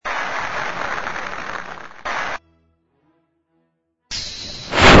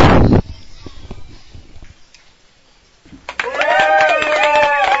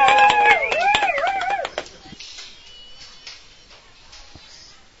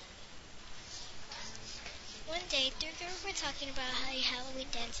day, three girls were talking about how a Halloween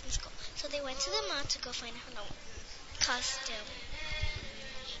dance in school. So they went to the mall to go find a Halloween costume.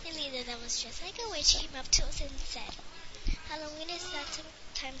 And neither of them was dressed like a witch. Came up to us and said, "Halloween is not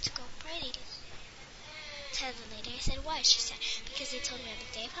time to go party." Tell the lady. I said, "Why?" She said, "Because they told me on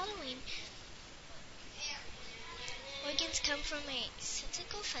the day of Halloween, organs come from a Celtic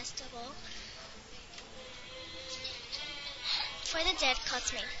festival for the dead called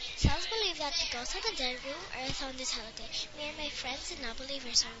Smain. Celts believe that the ghosts of the dead rule Earth on this holiday. Me and my friends did not believe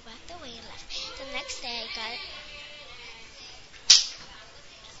her, so we walked away and left. The next day,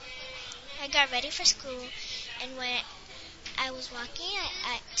 I got ready for school, and when I was walking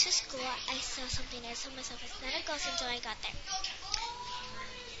to school, I saw something. I told myself it's not a ghost until I got there.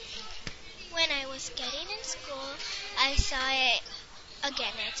 When I was getting in school, I saw it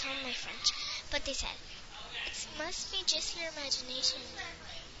again. I told my friends, but they said, "It must be just your imagination,"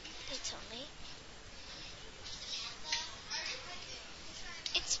 they told me.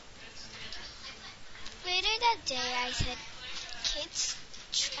 It's later that day, I said,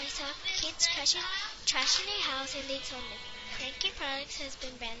 I saw kids trashing a house, and they told me Cranky Products has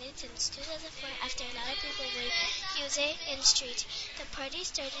been banned since 2004 after a lot of people would use it in the streets. The party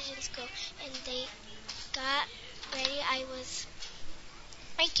started in school, and they got ready. I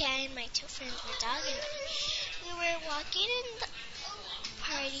and my two friends were Dog and Bunny. We were walking in the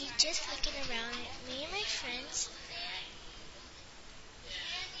party, just looking around. Me and my friends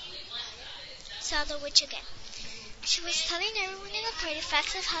saw the witch again. She was telling everyone in the party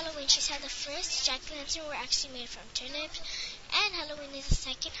facts of Halloween. She said the first jack-o'-lantern were actually made from turnips, and Halloween is the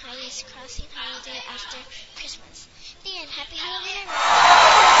second highest grossing holiday after Christmas.